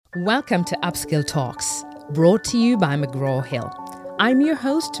Welcome to Upskill Talks, brought to you by McGraw Hill. I'm your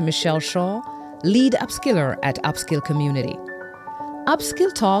host, Michelle Shaw, lead upskiller at Upskill Community.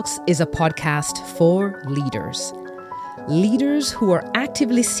 Upskill Talks is a podcast for leaders. Leaders who are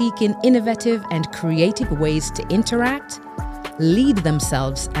actively seeking innovative and creative ways to interact, lead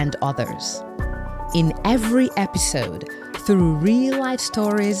themselves and others. In every episode, through real-life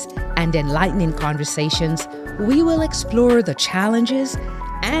stories and enlightening conversations, we will explore the challenges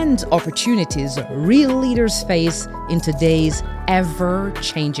and opportunities real leaders face in today's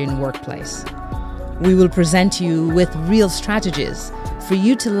ever-changing workplace. We will present you with real strategies for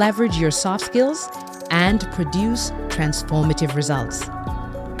you to leverage your soft skills and produce transformative results.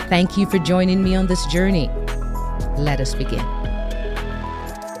 Thank you for joining me on this journey. Let us begin.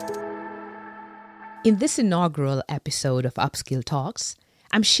 In this inaugural episode of Upskill Talks,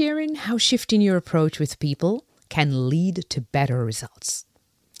 I'm sharing how shifting your approach with people can lead to better results.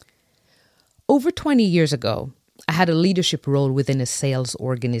 Over 20 years ago, I had a leadership role within a sales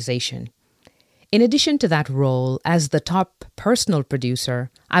organization. In addition to that role, as the top personal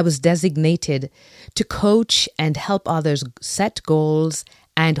producer, I was designated to coach and help others set goals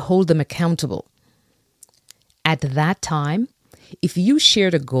and hold them accountable. At that time, if you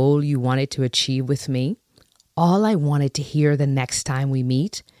shared a goal you wanted to achieve with me, all I wanted to hear the next time we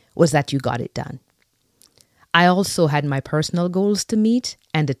meet was that you got it done. I also had my personal goals to meet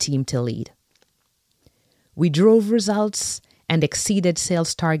and a team to lead. We drove results and exceeded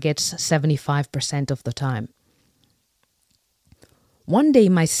sales targets 75% of the time. One day,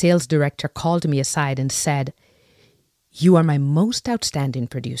 my sales director called me aside and said, "You are my most outstanding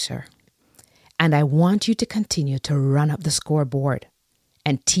producer, and I want you to continue to run up the scoreboard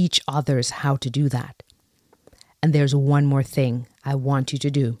and teach others how to do that. And there's one more thing I want you to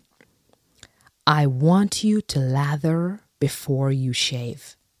do. I want you to lather before you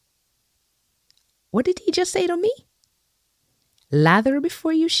shave." What did he just say to me? Lather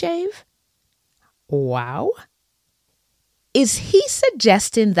before you shave? Wow. Is he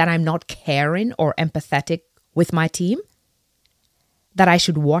suggesting that I'm not caring or empathetic with my team? That I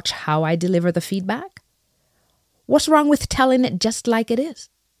should watch how I deliver the feedback? What's wrong with telling it just like it is?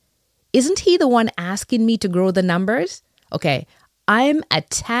 Isn't he the one asking me to grow the numbers? Okay, I'm a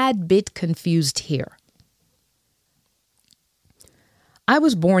tad bit confused here. I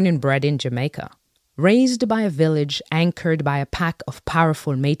was born and bred in Jamaica. Raised by a village anchored by a pack of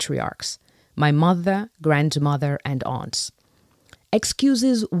powerful matriarchs, my mother, grandmother, and aunts.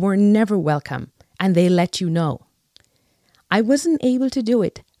 Excuses were never welcome, and they let you know. I wasn't able to do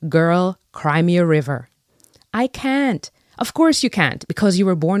it. Girl, cry me a river. I can't. Of course you can't, because you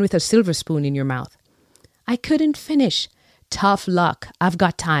were born with a silver spoon in your mouth. I couldn't finish. Tough luck. I've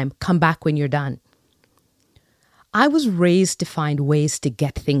got time. Come back when you're done. I was raised to find ways to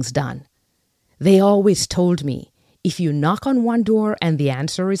get things done. They always told me, if you knock on one door and the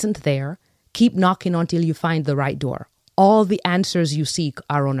answer isn't there, keep knocking until you find the right door. All the answers you seek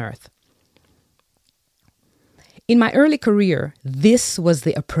are on earth. In my early career, this was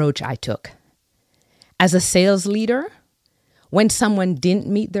the approach I took. As a sales leader, when someone didn't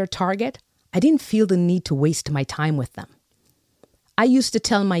meet their target, I didn't feel the need to waste my time with them. I used to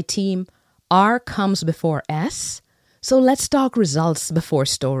tell my team, R comes before S, so let's talk results before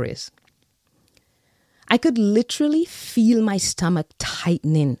stories. I could literally feel my stomach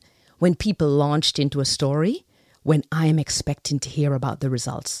tightening when people launched into a story when I am expecting to hear about the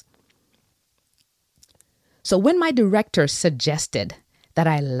results. So when my director suggested that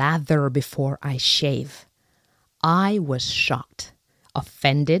I lather before I shave, I was shocked,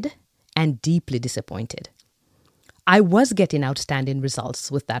 offended, and deeply disappointed. I was getting outstanding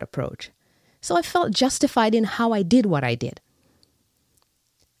results with that approach, so I felt justified in how I did what I did.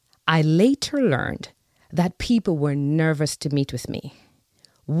 I later learned that people were nervous to meet with me,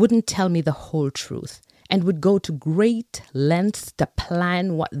 wouldn't tell me the whole truth, and would go to great lengths to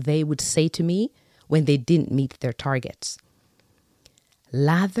plan what they would say to me when they didn't meet their targets.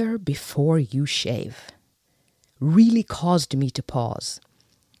 Lather before you shave really caused me to pause.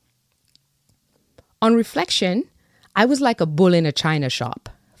 On reflection, I was like a bull in a china shop,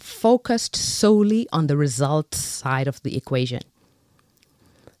 focused solely on the results side of the equation.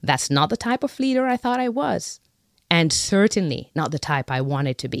 That's not the type of leader I thought I was, and certainly not the type I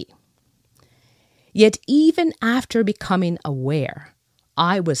wanted to be. Yet even after becoming aware,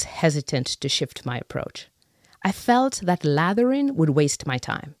 I was hesitant to shift my approach. I felt that lathering would waste my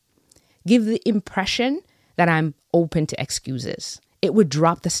time, give the impression that I'm open to excuses. It would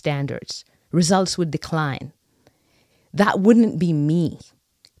drop the standards. Results would decline. That wouldn't be me.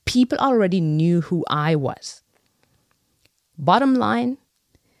 People already knew who I was. Bottom line,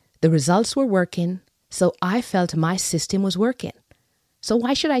 The results were working, so I felt my system was working. So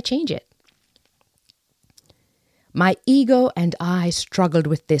why should I change it? My ego and I struggled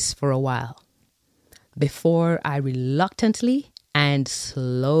with this for a while before I reluctantly and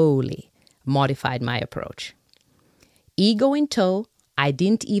slowly modified my approach. Ego in tow, I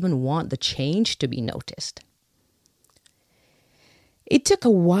didn't even want the change to be noticed. It took a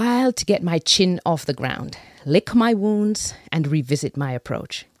while to get my chin off the ground, lick my wounds, and revisit my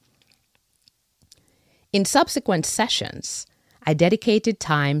approach. In subsequent sessions, I dedicated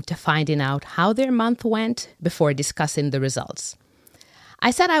time to finding out how their month went before discussing the results.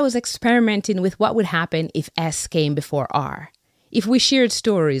 I said I was experimenting with what would happen if S came before R, if we shared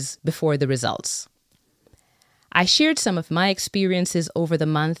stories before the results. I shared some of my experiences over the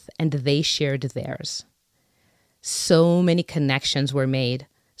month and they shared theirs. So many connections were made.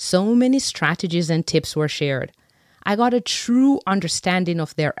 So many strategies and tips were shared. I got a true understanding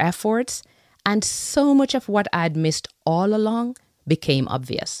of their efforts, and so much of what I'd missed all along became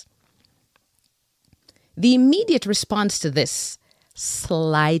obvious. The immediate response to this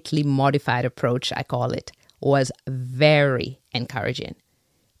slightly modified approach, I call it, was very encouraging.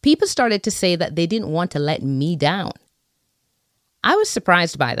 People started to say that they didn't want to let me down. I was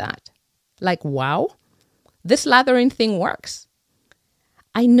surprised by that. Like, wow, this lathering thing works.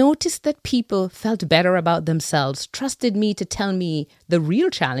 I noticed that people felt better about themselves, trusted me to tell me the real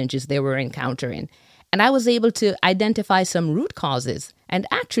challenges they were encountering, and I was able to identify some root causes and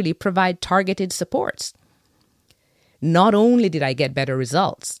actually provide targeted supports. Not only did I get better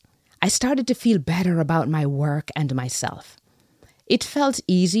results, I started to feel better about my work and myself. It felt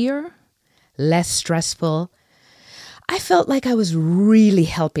easier, less stressful. I felt like I was really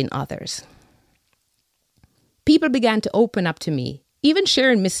helping others. People began to open up to me, even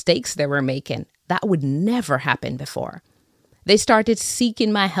sharing mistakes they were making. That would never happen before. They started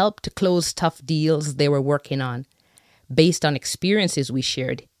seeking my help to close tough deals they were working on, based on experiences we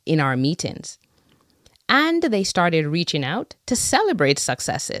shared in our meetings. And they started reaching out to celebrate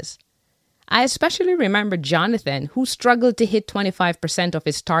successes. I especially remember Jonathan, who struggled to hit 25% of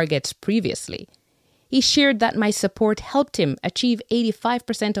his targets previously. He shared that my support helped him achieve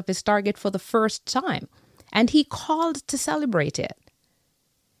 85% of his target for the first time, and he called to celebrate it.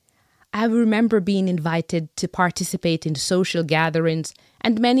 I remember being invited to participate in social gatherings,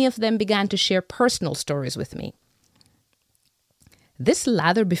 and many of them began to share personal stories with me. This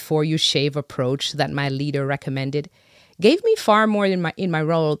lather before you shave approach that my leader recommended gave me far more in my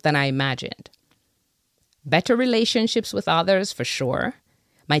role than I imagined. Better relationships with others, for sure.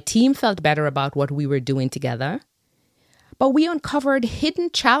 My team felt better about what we were doing together. But we uncovered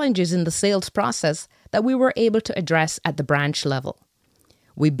hidden challenges in the sales process that we were able to address at the branch level.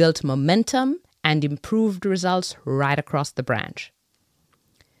 We built momentum and improved results right across the branch.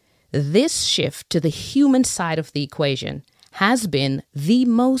 This shift to the human side of the equation has been the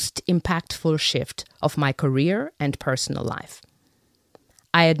most impactful shift of my career and personal life.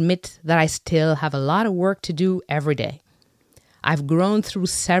 I admit that I still have a lot of work to do every day. I've grown through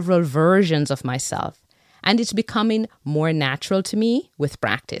several versions of myself, and it's becoming more natural to me with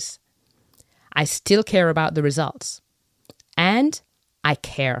practice. I still care about the results, and I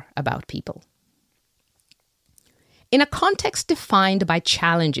care about people. In a context defined by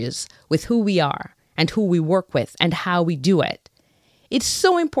challenges with who we are and who we work with and how we do it, it's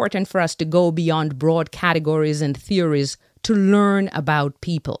so important for us to go beyond broad categories and theories to learn about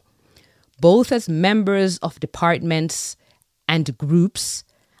people, both as members of departments and groups,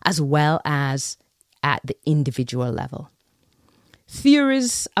 as well as at the individual level.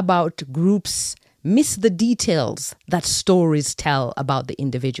 Theories about groups miss the details that stories tell about the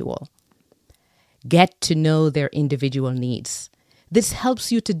individual. Get to know their individual needs. This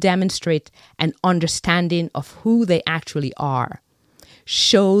helps you to demonstrate an understanding of who they actually are.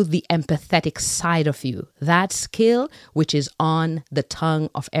 Show the empathetic side of you, that skill which is on the tongue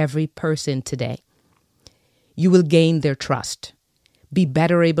of every person today. You will gain their trust, be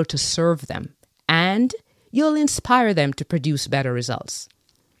better able to serve them, and you'll inspire them to produce better results.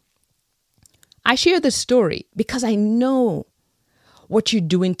 I share this story because I know what you're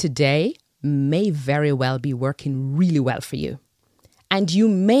doing today may very well be working really well for you. And you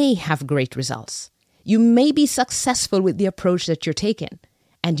may have great results. You may be successful with the approach that you're taking,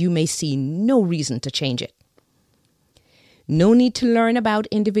 and you may see no reason to change it. No need to learn about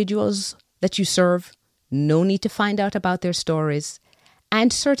individuals that you serve. No need to find out about their stories.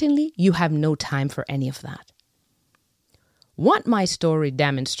 And certainly, you have no time for any of that. What my story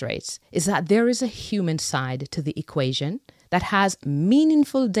demonstrates is that there is a human side to the equation that has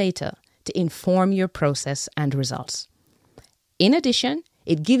meaningful data to inform your process and results. In addition,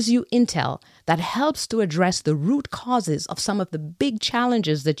 It gives you intel that helps to address the root causes of some of the big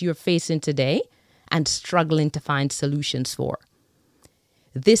challenges that you're facing today and struggling to find solutions for.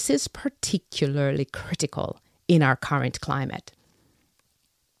 This is particularly critical in our current climate.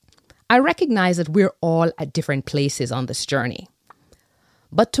 I recognize that we're all at different places on this journey,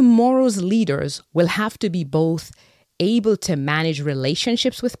 but tomorrow's leaders will have to be both able to manage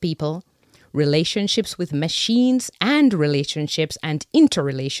relationships with people, relationships with machines, and relationships and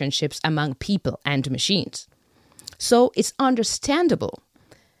interrelationships among people and machines. So it's understandable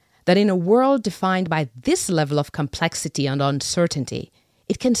that in a world defined by this level of complexity and uncertainty,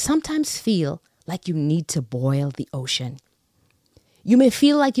 it can sometimes feel like you need to boil the ocean. You may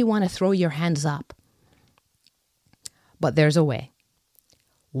feel like you want to throw your hands up, but there's a way.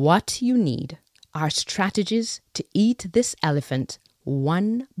 What you need are strategies to eat this elephant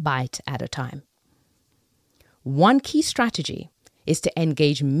one bite at a time. One key strategy is to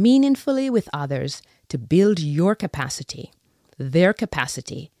engage meaningfully with others to build your capacity, their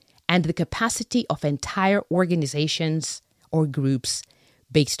capacity, and the capacity of entire organizations or groups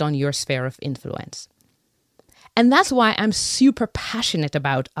based on your sphere of influence. And that's why I'm super passionate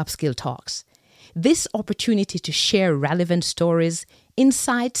about Upskill Talks. This opportunity to share relevant stories,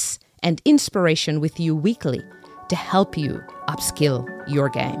 insights, and inspiration with you weekly to help you upskill your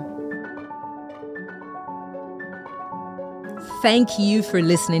game. Thank you for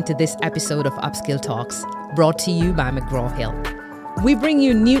listening to this episode of Upskill Talks, brought to you by McGraw-Hill. We bring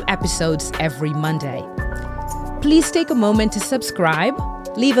you new episodes every Monday. Please take a moment to subscribe,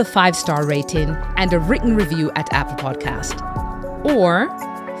 leave a 5-star rating, and a written review at Apple Podcast. Or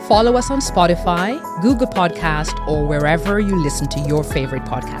follow us on Spotify, Google Podcast, or wherever you listen to your favorite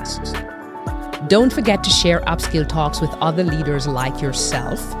podcasts. Don't forget to share Upskill Talks with other leaders like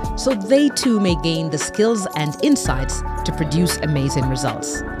yourself so they too may gain the skills and insights to produce amazing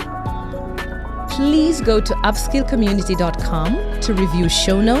results. Please go to upskillcommunity.com to review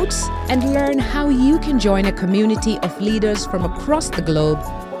show notes and learn how you can join a community of leaders from across the globe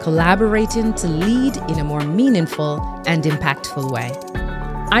collaborating to lead in a more meaningful and impactful way.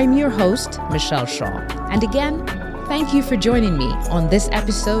 I'm your host, Michelle Shaw, and again, thank you for joining me on this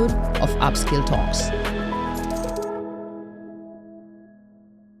episode of Upskill Talks.